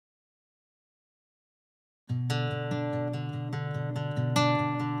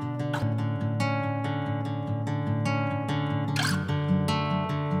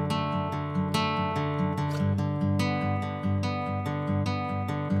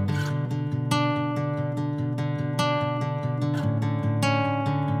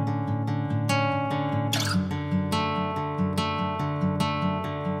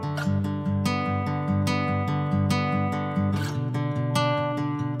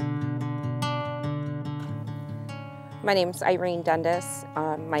My name's Irene Dundas.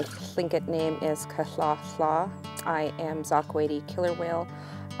 My Tlingit name is Kwáan. I am Zakwati killer whale,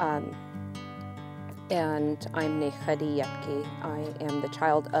 and I'm Nechadi Yepki. I am the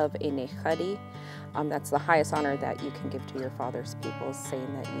child of a Nechadi. That's the highest honor that you can give to your father's people,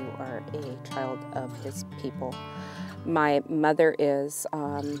 saying that you are a child of his people. My mother is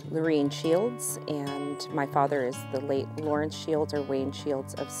Lorraine Shields, and my father is the late Lawrence Shields or Wayne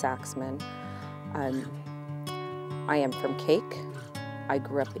Shields of Saxman. I am from Cake. I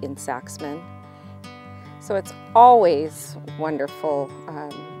grew up in Saxman. So it's always wonderful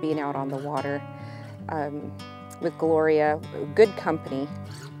being out on the water with Gloria. Good company,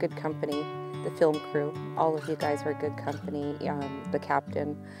 the film crew. All of you guys were good company, the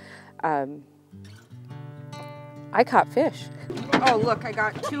captain. I caught fish. Oh look, I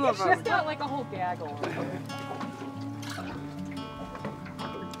got 2 of them. She's got like a whole gaggle on her.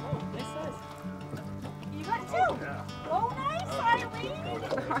 You got 2? Yeah. Oh, nice, Irene.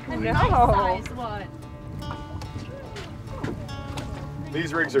 I know. Nice size one.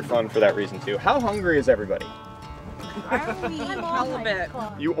 These rigs are fun for that reason too. How hungry is everybody? I only eat halibut.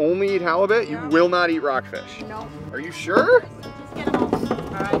 You only eat halibut? You will not eat rockfish? No. Are you sure? Just get them all.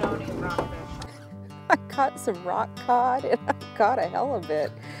 I don't eat rockfish. I caught some rock cod and I caught a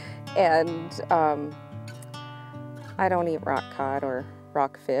halibut. And I don't eat rock cod or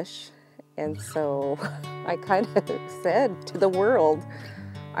rockfish. And so I kind of said to the world,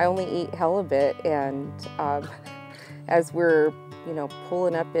 I only eat halibut. And as we're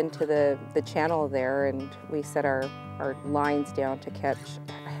pulling up into the channel there, and we set our lines down to catch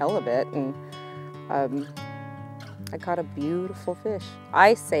halibut, and I caught a beautiful fish.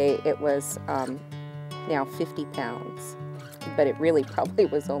 I say it was now 50 pounds, but it really probably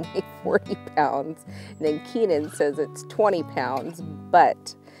was only 40 pounds. And then Keenan says it's 20 pounds,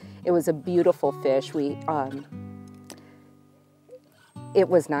 but it was a beautiful fish. It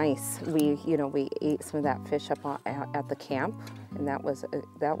was nice. We ate some of that fish up at the camp, and that was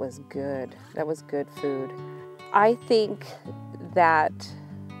good. That was good food. I think that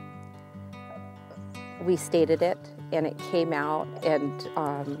we stated it, and it came out, and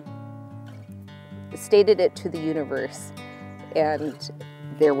stated it to the universe, and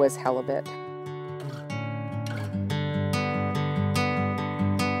there was halibut.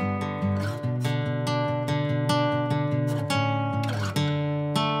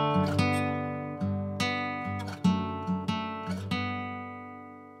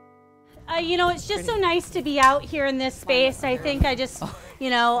 It's just so nice to be out here in this space. I think I just,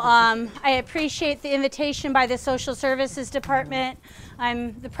 I appreciate the invitation by the Social Services Department.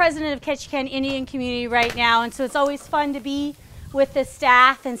 I'm the president of Ketchikan Indian Community right now, and so it's always fun to be with the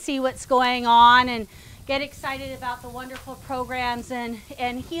staff and see what's going on and get excited about the wonderful programs and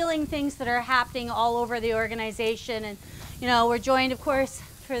healing things that are happening all over the organization. And, we're joined, of course,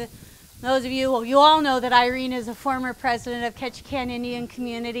 for those of you, well, you all know that Irene is a former president of Ketchikan Indian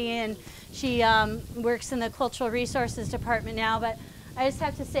Community, and she works in the Cultural Resources Department now. But I just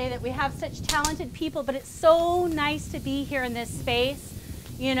have to say that we have such talented people, but it's so nice to be here in this space.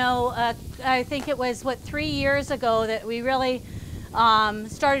 I think it was, 3 years ago that we really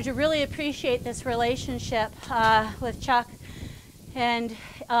started to really appreciate this relationship with Chuck. And,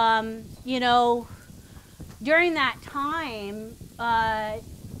 during that time,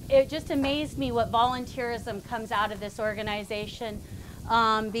 it just amazed me what volunteerism comes out of this organization,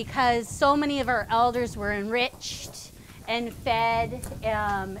 because so many of our elders were enriched and fed,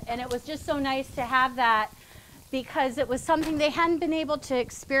 and it was just so nice to have that, because it was something they hadn't been able to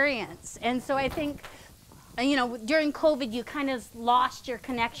experience. And so I think, during COVID, you kind of lost your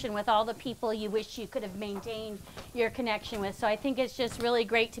connection with all the people you wish you could have maintained your connection with. So I think it's just really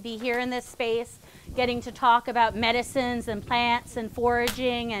great to be here in this space, getting to talk about medicines and plants and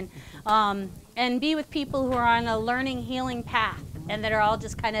foraging, and be with people who are on a learning, healing path, and that are all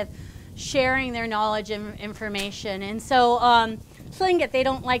just kind of sharing their knowledge and information. And so Tlingit, they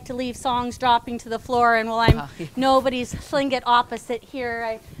don't like to leave songs dropping to the floor, and while I'm nobody's Tlingit opposite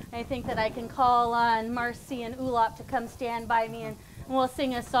here, I think that I can call on Marcy and Ulop to come stand by me, and we'll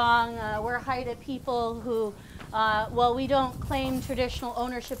sing a song. We're Haida people who, well, we don't claim traditional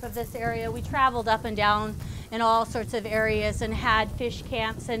ownership of this area. We traveled up and down in all sorts of areas and had fish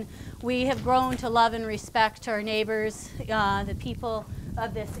camps, and we have grown to love and respect our neighbors, the people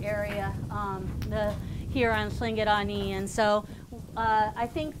of this area, here on Tlingit Aani. And so I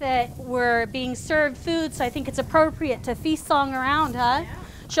think that we're being served food, so I think it's appropriate to feast song around, huh? Yeah.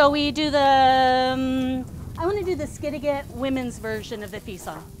 Shall we do the, I want to do the Skidegate women's version of the feast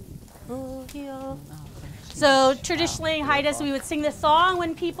song. So traditionally, Haidas, we would sing this song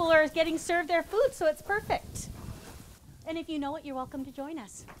when people are getting served their food, so it's perfect. And if you know it, you're welcome to join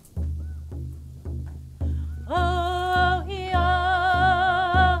us. Oh,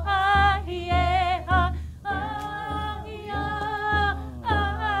 yeah, yeah, oh, yeah, yeah, oh, yeah,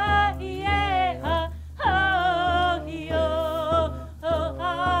 oh,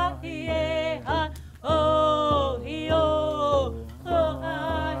 yeah, oh, yeah,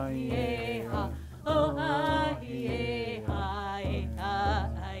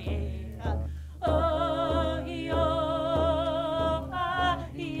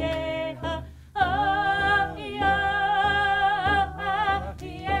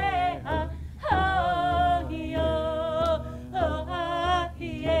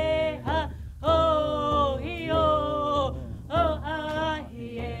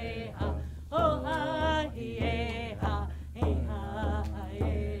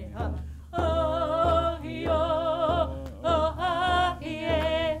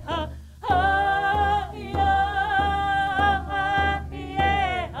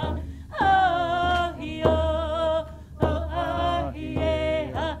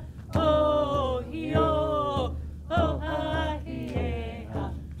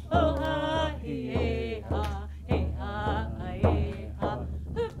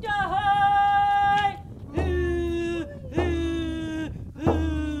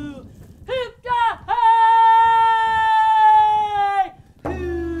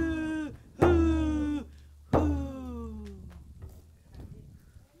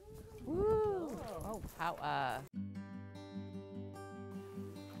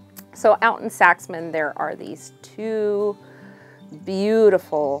 So out in Saxman, there are these two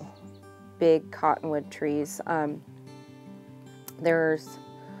beautiful big cottonwood trees. They're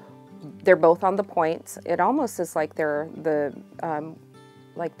both on the points. It almost is like they're the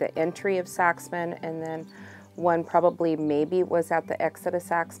entry of Saxman, and then one probably maybe was at the exit of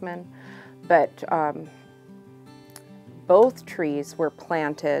Saxman. But both trees were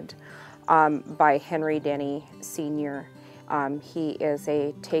planted by Henry Denny Sr. He is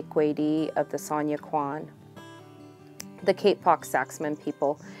a Takeaway of the Sanyaa Kwáan, the Cape Fox Saxman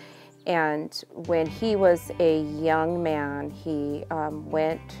people. And when he was a young man, he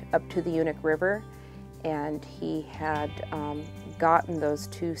went up to the Unic River, and he had gotten those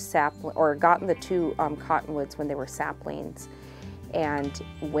two cottonwoods when they were saplings. And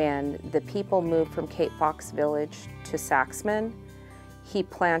when the people moved from Cape Fox Village to Saxman, he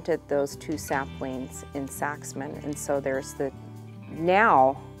planted those two saplings in Saxman. And so there's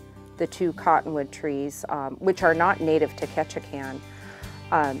now the two cottonwood trees, which are not native to Ketchikan,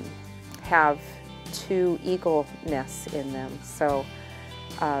 have two eagle nests in them. So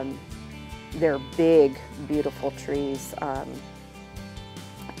they're big, beautiful trees.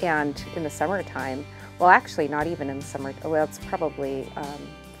 And in the summertime, well, actually not even in the summer, well, it's probably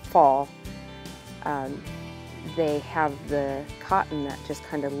fall, they have the cotton that just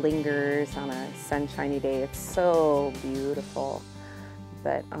kind of lingers on a sunshiny day. It's so beautiful.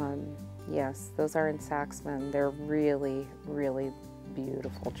 But yes, those are in Saxman. They're really, really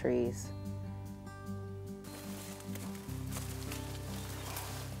beautiful trees.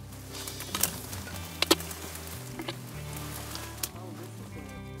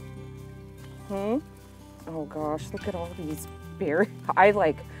 Oh gosh, look at all these berries. I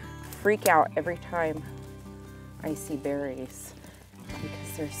like freak out every time I see berries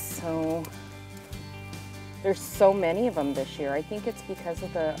because there's so many of them this year. I think it's because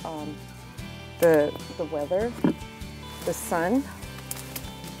of the weather, the sun.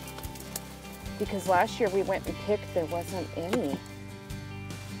 Because last year we went and picked, there wasn't any.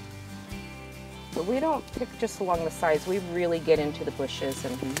 But we don't pick just along the sides. We really get into the bushes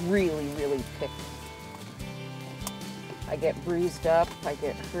and really, really pick. I get bruised up, I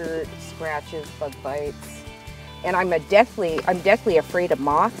get hurt, scratches, bug bites. And I'm deathly afraid of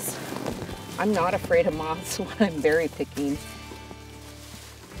moths. I'm not afraid of moths when I'm berry picking.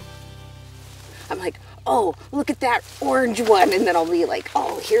 I'm like, oh, look at that orange one. And then I'll be like,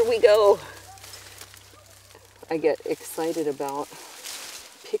 oh, here we go. I get excited about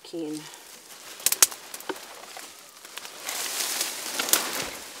picking.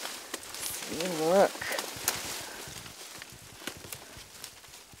 See, look.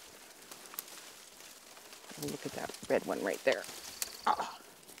 Look at that red one right there. Oh.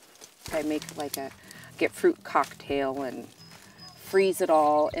 I make get fruit cocktail and freeze it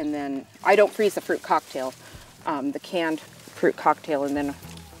all, and then I don't freeze the fruit cocktail, the canned fruit cocktail, and then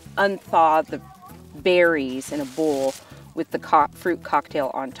unthaw the berries in a bowl with the fruit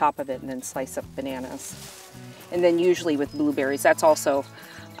cocktail on top of it, and then slice up bananas. And then usually with blueberries, that's also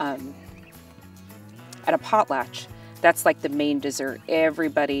at a potlatch. that's like the main dessert.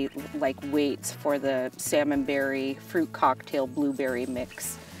 Everybody like waits for the salmonberry fruit cocktail blueberry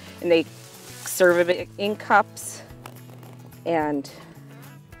mix. And they serve it in cups. And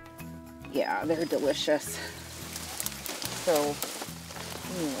yeah, they're delicious. So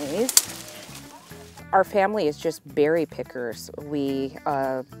anyways, our family is just berry pickers. We,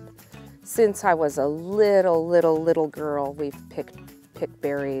 since I was a little girl, we've picked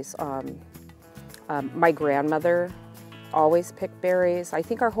berries. My grandmother always picked berries. I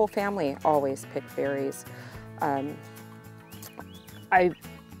think our whole family always picked berries. I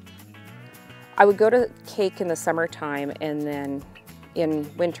would go to Cake in the summertime, and then in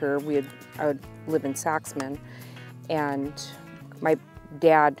winter I would live in Saxman, and my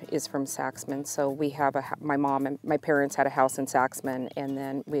dad is from Saxman, so we have my mom and my parents had a house in Saxman, and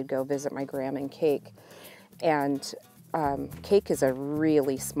then we'd go visit my grandma in Cake. And Cake is a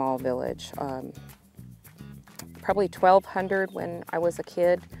really small village, probably 1,200 when I was a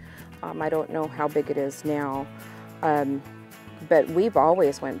kid. I don't know how big it is now, but we've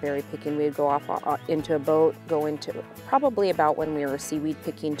always went berry picking. We'd go off into a boat, go into probably about when we were seaweed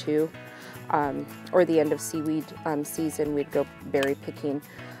picking too, or the end of seaweed season, we'd go berry picking.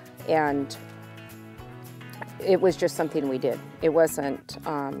 And it was just something we did. It wasn't,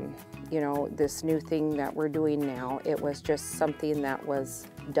 you know, this new thing that we're doing now. It was just something that was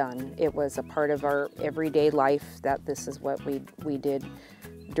done. It was a part of our everyday life, that this is what we did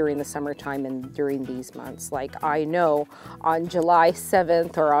during the summertime and during these months. Like, I know on July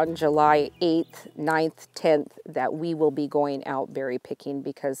 7th or on July 8th, 9th, 10th, that we will be going out berry picking,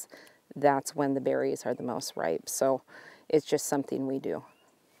 because that's when the berries are the most ripe. So it's just something we do.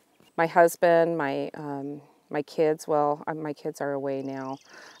 My husband, my kids, well, my kids are away now,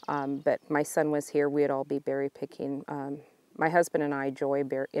 but my son was here, we'd all be berry picking. My husband and I enjoy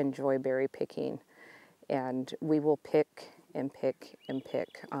berry picking, and we will pick and pick and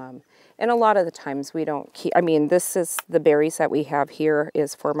pick. And a lot of the times we don't keep, I mean, this is the berries that we have here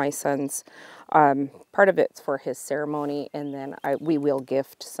is for my son's, part of it's for his ceremony, and then we will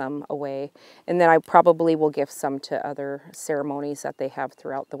gift some away. And then I probably will gift some to other ceremonies that they have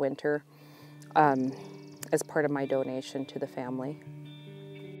throughout the winter, as part of my donation to the family.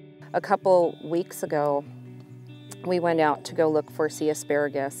 A couple weeks ago, we went out to go look for sea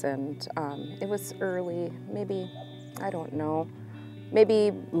asparagus, and it was early, maybe, I don't know,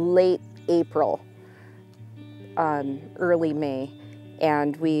 maybe late April, early May,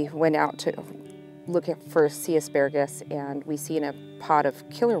 and we went out to look for sea asparagus, and we seen a pod of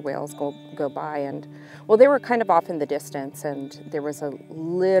killer whales go by, and well, they were kind of off in the distance, and there was a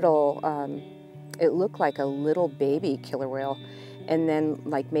little, it looked like a little baby killer whale, and then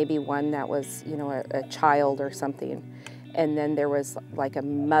like maybe one that was, you know, a child or something, and then there was like a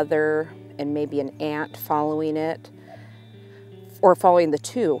mother and maybe an aunt following it, or following the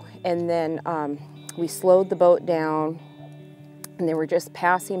two. And then we slowed the boat down, and they were just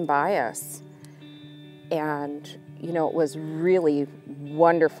passing by us. And, you know, it was really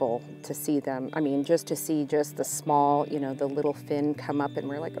wonderful to see them. I mean, just to see just the small, you know, the little fin come up, and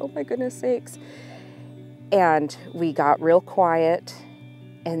we're like, oh my goodness sakes. And we got real quiet,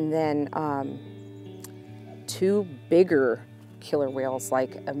 and then two bigger killer whales,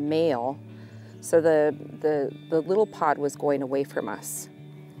 like a male. So the little pod was going away from us.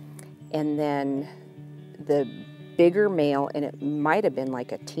 And then the bigger male, and it might have been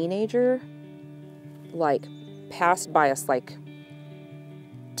like a teenager, like passed by us like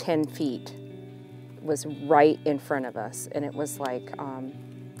 10 feet, was right in front of us. And it was like,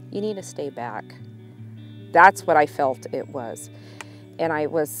 you need to stay back. That's what I felt it was. And I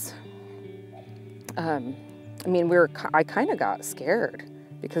was, I mean, I kind of got scared,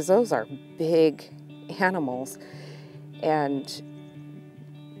 because those are big animals. And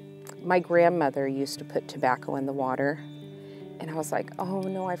my grandmother used to put tobacco in the water, and I was like, oh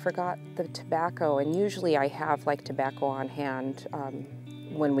no, I forgot the tobacco. And usually I have like tobacco on hand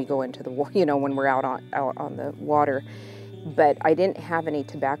when we go into the, you know, when we're out on the water, but I didn't have any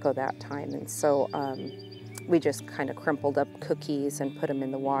tobacco that time. And so we just kind of crumpled up cookies and put them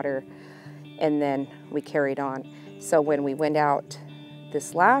in the water, and then we carried on. So when we went out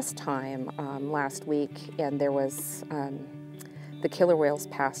this last time, last week, and there was, the killer whales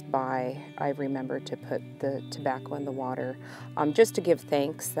passed by, I remember to put the tobacco in the water, just to give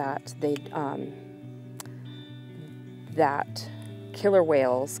thanks that that killer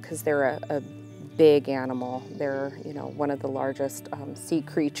whales, because they're a big animal, they're, you know, one of the largest sea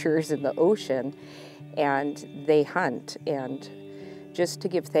creatures in the ocean, and they hunt, and just to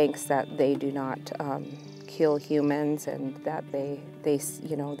give thanks that they do not kill humans, and that they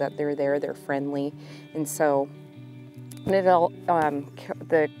you know, that they're there, they're friendly. And so And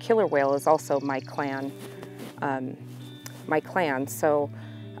the killer whale is also my clan. So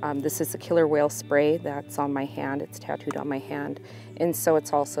this is the killer whale spray that's on my hand. It's tattooed on my hand, and so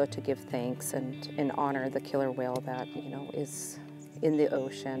it's also to give thanks and honor the killer whale that is in the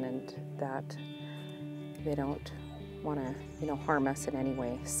ocean and that they don't want to harm us in any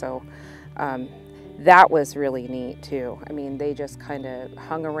way. So that was really neat too. I mean, they just kind of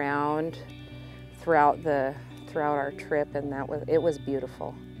hung around throughout our trip, and it was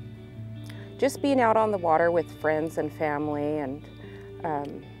beautiful. Just being out on the water with friends and family, and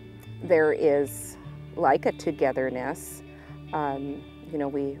there is like a togetherness.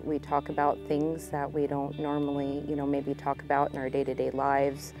 We talk about things that we don't normally, maybe talk about in our day-to-day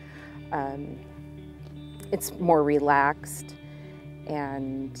lives. It's more relaxed,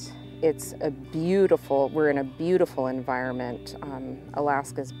 and we're in a beautiful environment.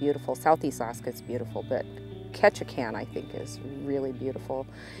 Alaska's beautiful, Southeast Alaska's beautiful, but Ketchikan, I think, is really beautiful.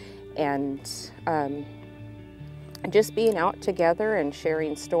 And just being out together and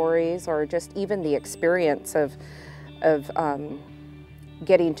sharing stories, or just even the experience of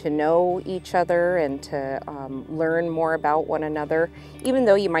getting to know each other and to learn more about one another, even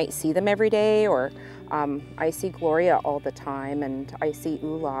though you might see them every day, or I see Gloria all the time and I see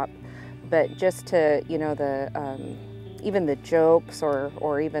Ulap, but just to, even the jokes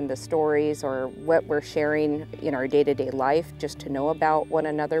or even the stories or what we're sharing in our day-to-day life, just to know about one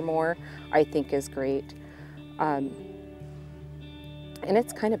another more, I think is great. And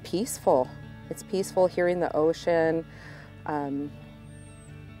it's kind of peaceful. It's peaceful hearing the ocean,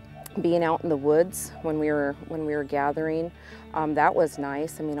 being out in the woods when we were gathering. That was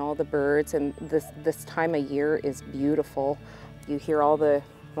nice. I mean, all the birds, and this time of year is beautiful. You hear all the,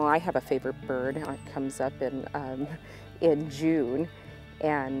 well, I have a favorite bird. It comes up in June,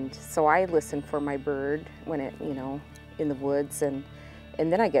 and so I listen for my bird when it, in the woods, and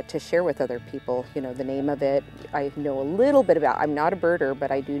then I get to share with other people, the name of it. I know a little bit about, I'm not a birder,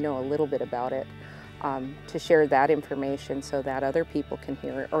 but I do know a little bit about it, to share that information so that other people can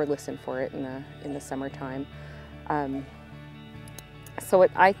hear it or listen for it in the summertime. So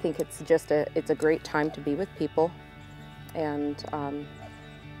I think it's a great time to be with people and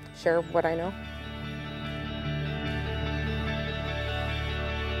share what I know.